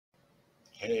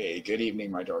Hey, good evening,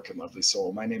 my dark and lovely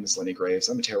soul. My name is Lenny Graves.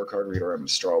 I'm a tarot card reader. I'm an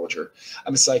astrologer.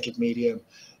 I'm a psychic medium.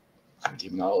 I'm a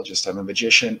demonologist. I'm a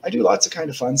magician. I do lots of kind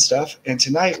of fun stuff. And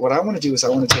tonight, what I want to do is I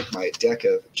want to take my deck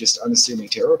of just unassuming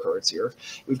tarot cards here.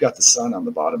 We've got the sun on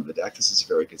the bottom of the deck. This is a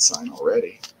very good sign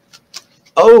already.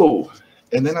 Oh,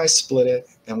 and then I split it,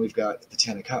 and we've got the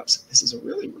Ten of Cups. This is a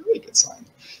really, really good sign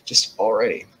just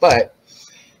already. But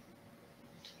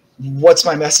what's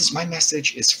my message? My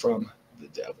message is from the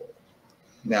devil.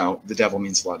 Now, the devil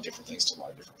means a lot of different things to a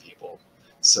lot of different people.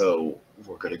 So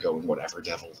we're going to go in whatever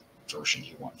devil version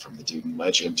you want, from the dude in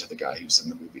Legend to the guy who's in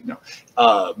the movie. No.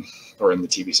 Or in the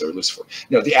TV show, Lucifer.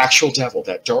 No, the actual devil,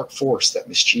 that dark force, that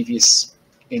mischievous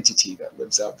entity that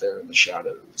lives out there in the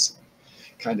shadows,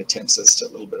 kind of tempts us to a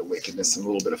little bit of wickedness and a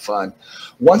little bit of fun,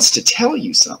 wants to tell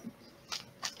you something.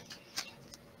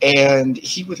 And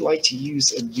he would like to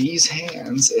use these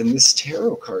hands in this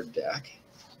tarot card deck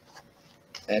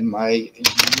and my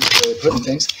putting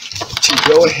things to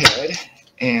go ahead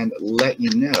and let you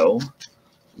know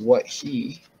what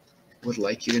he would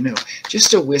like you to know.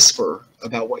 Just a whisper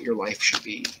about what your life should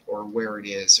be or where it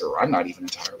is, or I'm not even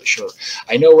entirely sure.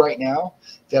 I know right now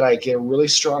that I get a really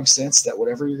strong sense that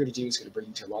whatever you're going to do is going to bring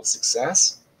you to a lot of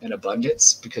success and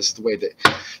abundance because of the way that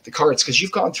the cards, because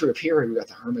you've gone through a period, we got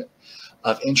the Hermit,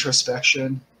 of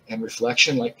introspection and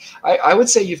reflection. Like I would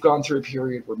say you've gone through a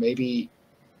period where maybe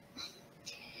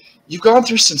you've gone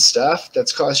through some stuff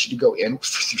that's caused you to go in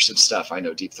through some stuff. I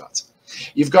know, deep thoughts.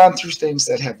 You've gone through things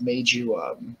that have made you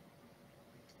a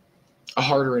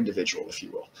harder individual, if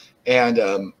you will,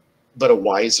 and but a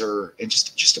wiser and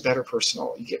just a better person.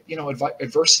 You get, you know,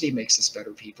 adversity makes us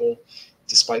better people,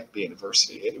 despite being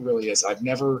adversity. It really is. I've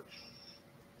never.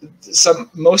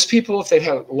 Most people, if they've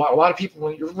had a lot of people,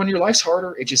 when your life's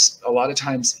harder, it just, a lot of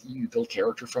times you build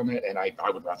character from it. And I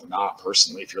would rather not,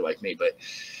 personally, if you're like me, but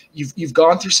you've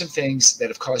gone through some things that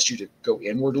have caused you to go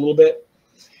inward a little bit,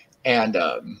 and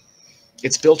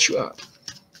it's built you up.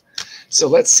 So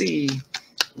let's see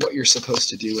what you're supposed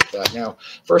to do with that. Now,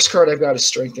 first card I've got is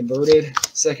Strength inverted.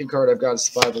 Second card I've got is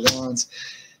Five of Wands.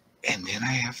 And then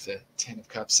I have the Ten of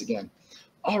Cups again.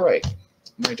 All right,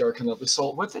 my dark and lovely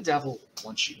soul, what the devil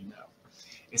wants you to know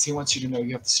is he wants you to know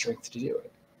you have the strength to do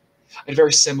it. I had a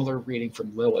very similar reading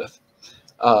from Lilith.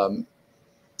 And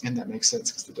that makes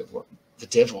sense because the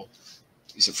devil,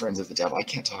 these are friends of the devil. I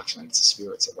can't talk tonight. It's the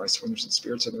spirits. I swear there's some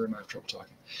spirits in the room. I have trouble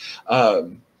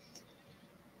talking.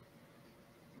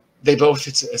 They both,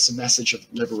 it's a message of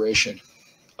liberation.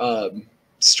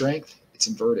 Strength, it's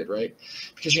inverted, right?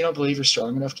 Because you don't believe you're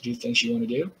strong enough to do things you want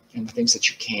to do and the things that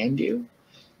you can do.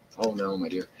 Oh no, my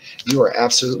dear. You are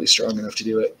absolutely strong enough to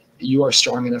do it. You are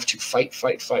strong enough to fight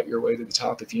your way to the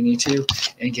top if you need to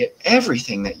and get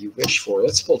everything that you wish for.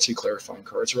 Let's pull two clarifying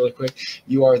cards really quick.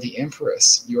 You are the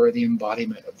Empress. You are the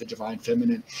embodiment of the divine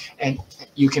feminine. And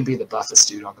you can be the buffest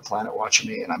dude on the planet watching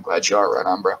me, and I'm glad you are, right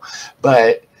on, bro.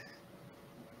 But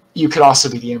you could also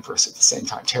be the Empress at the same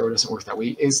time. Tarot doesn't work that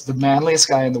way. Is the manliest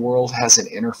guy in the world has an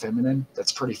inner feminine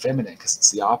that's pretty feminine because it's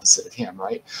the opposite of him,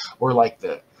 right? Or like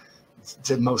the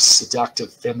most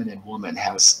seductive feminine woman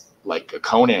has like a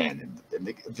Conan,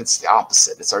 and it's the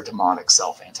opposite. It's our demonic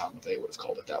self. Anton LaVey would have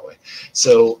called it that way.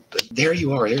 So there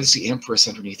you are. There's the Empress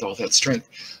underneath all that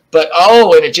strength. But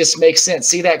oh, and it just makes sense.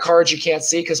 See that card you can't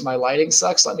see because my lighting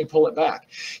sucks? Let me pull it back.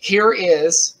 Here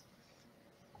is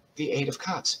the Eight of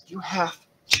Cups. You have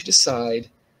to decide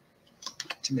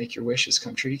to make your wishes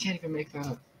come true. You can't even make that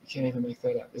up. You can't even make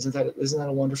that up. Isn't that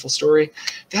a wonderful story?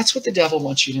 That's what the devil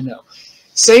wants you to know.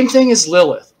 Same thing as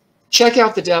Lilith. Check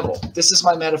out the devil. This is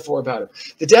my metaphor about him.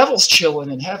 The devil's chilling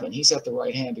in heaven. He's at the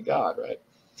right hand of God, right?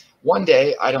 One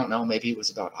day, I don't know, maybe it was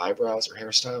about eyebrows or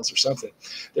hairstyles or something.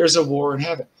 There's a war in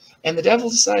heaven. And the devil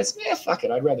decides, fuck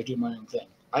it. I'd rather do my own thing.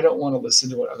 I don't want to listen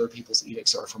to what other people's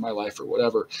edicts are for my life or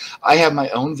whatever. I have my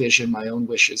own vision, my own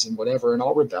wishes and whatever, and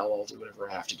I'll rebel. I'll do whatever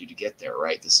I have to do to get there,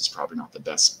 right? This is probably not the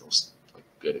best, most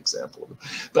good example of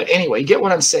it. But anyway, you get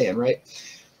what I'm saying, right?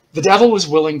 The devil was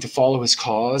willing to follow his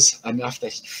cause enough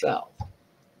that he fell.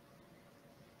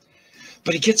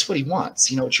 But he gets what he wants.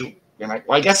 You know what you're...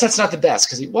 I guess that's not the best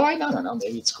because no.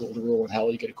 Maybe it's cool to rule in hell.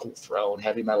 You get a cool throne.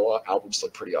 Heavy metal albums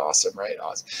look pretty awesome, right?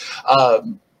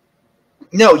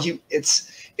 No,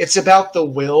 it's about the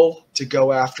will to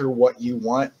go after what you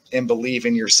want and believe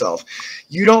in yourself.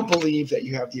 You don't believe that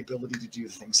you have the ability to do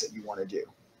the things that you want to do.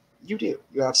 You do.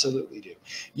 You absolutely do.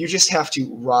 You just have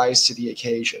to rise to the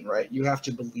occasion, right? You have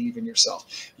to believe in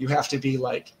yourself. You have to be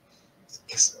like,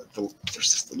 there's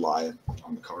just the lion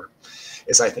on the card.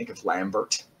 As I think of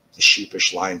Lambert, the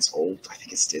sheepish lion's old. I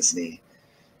think it's Disney.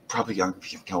 Probably young,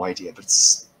 you have no idea, but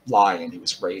it's lion. He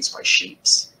was raised by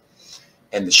sheeps.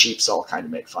 And the sheeps all kind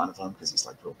of make fun of him because he's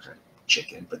like real kind of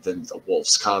chicken. But then the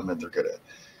wolves come and they're going to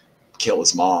kill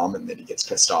his mom, and then he gets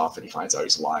pissed off and he finds out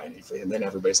he's lying, and then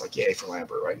everybody's like, yay for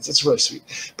Lambert, right? It's really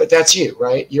sweet. But that's you,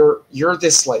 right? You're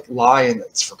this like lion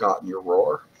that's forgotten your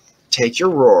roar. Take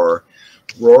your roar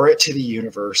it to the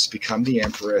universe, become the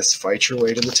empress, fight your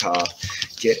way to the top,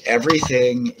 get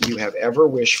everything you have ever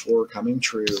wished for coming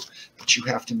true, but you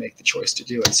have to make the choice to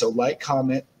do it. So like,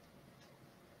 comment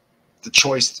the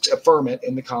choice, affirm it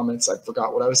in the comments. I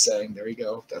forgot what I was saying. There you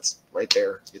go. That's right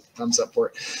there. Get the thumbs up for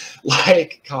it.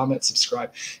 Like, comment,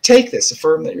 subscribe. Take this.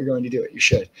 Affirm that you're going to do it. You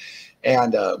should.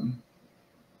 And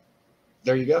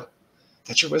there you go.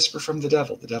 That's your whisper from the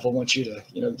devil. The devil wants you to,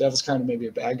 the devil's kind of maybe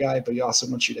a bad guy, but he also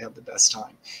wants you to have the best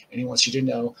time. And he wants you to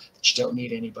know that you don't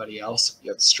need anybody else. You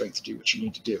have the strength to do what you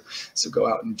need to do. So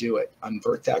go out and do it.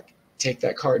 Invert that. Take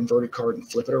that card, inverted card, and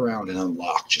flip it around and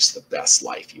unlock just the best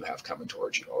life you have coming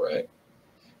towards you, all right?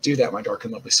 Do that, my dark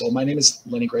and lovely soul. My name is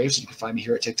Lenny Graves. You can find me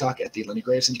here at TikTok at the Lenny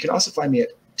Graves. And you can also find me at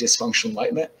Dysfunctional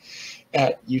Enlightenment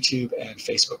at YouTube and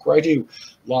Facebook, where I do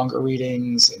longer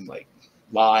readings and like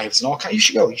lives and all kinds. You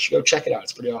should go check it out.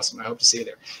 It's pretty awesome. I hope to see you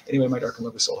there. Anyway, my dark and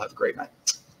lovely soul, have a great night.